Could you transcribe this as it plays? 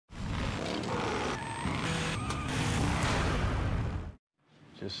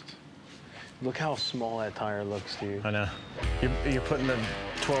Just look how small that tire looks, dude. I know. You're putting the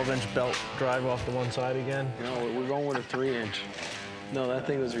 12-inch belt drive off the one side again? No, we're going with a 3-inch. No, that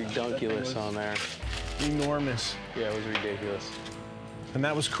thing was ridiculous on there. Enormous. Yeah, it was ridiculous. And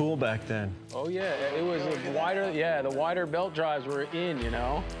that was cool back then. Oh, yeah, it was a wider, yeah, the wider belt drives were in, you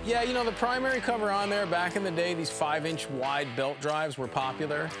know? Yeah, you know, the primary cover on there, back in the day, these 5-inch wide belt drives were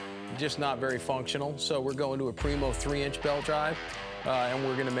popular, just not very functional. So we're going to a Primo 3-inch belt drive, and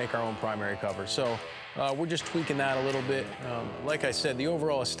we're gonna make our own primary cover. So we're just tweaking that a little bit. Like I said, the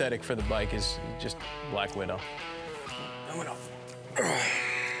overall aesthetic for the bike is just Black Widow. Just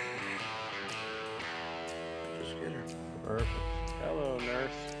get her. Perfect. Hello,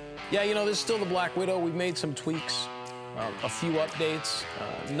 nurse. Yeah, you know, this is still the Black Widow. We've made some tweaks, a few updates.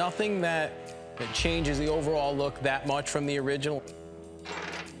 Nothing that changes the overall look that much from the original.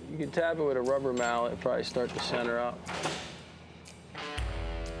 You can tap it with a rubber mallet, probably start to center up.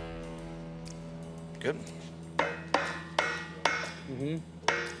 Good. Mm-hmm.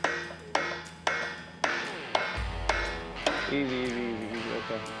 Easy, easy, easy, easy,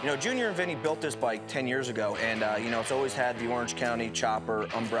 okay. You know, Junior and Vinny built this bike 10 years ago, and, you know, it's always had the Orange County chopper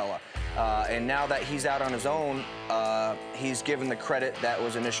umbrella. And now that he's out on his own, he's given the credit that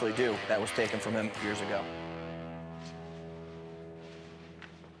was initially due, that was taken from him years ago.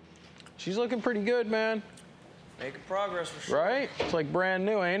 She's looking pretty good, man. Making progress, for sure. Right? It's like brand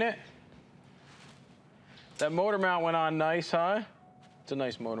new, ain't it? That motor mount went on nice, huh? It's a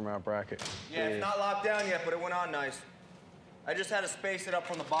nice motor mount bracket. Yeah, it's not locked down yet, but it went on nice. I just had to space it up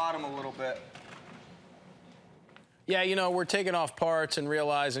from the bottom a little bit. Yeah, you know, we're taking off parts and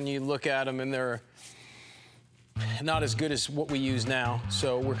realizing you look at them and they're not as good as what we use now.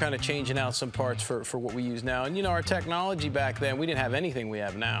 So we're kind of changing out some parts for what we use now. And, you know, our technology back then, we didn't have anything we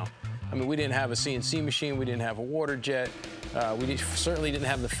have now. I mean, we didn't have a CNC machine. We didn't have a water jet. We certainly didn't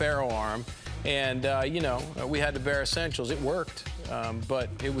have the ferro arm. And, you know, we had the bare essentials. It worked, but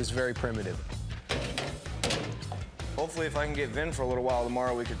it was very primitive. Hopefully, if I can get Vin for a little while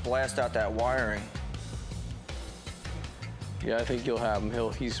tomorrow, we could blast out that wiring. Yeah, I think you'll have him.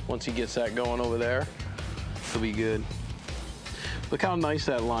 Once he gets that going over there, he'll be good. Look how nice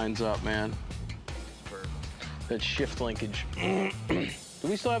that lines up, man. That shift linkage. Do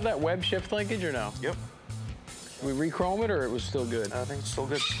we still have that web shift linkage or no? Yep. Did we re-chrome it or it was still good? I think it's still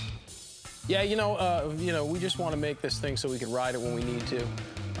good. Yeah, you know, we just want to make this thing so we can ride it when we need to.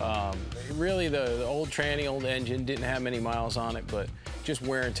 Really, the old tranny, old engine didn't have many miles on it, but just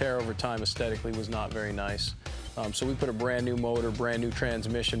wear and tear over time aesthetically was not very nice. So we put a brand new motor, brand new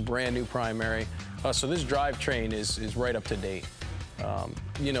transmission, brand new primary. So this drivetrain is right up to date.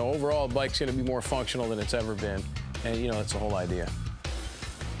 You know, overall, the bike's going to be more functional than it's ever been. And, you know, that's the whole idea.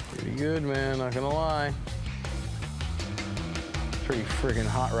 Pretty good, man, not going to lie. Pretty friggin'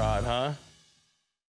 hot rod, huh?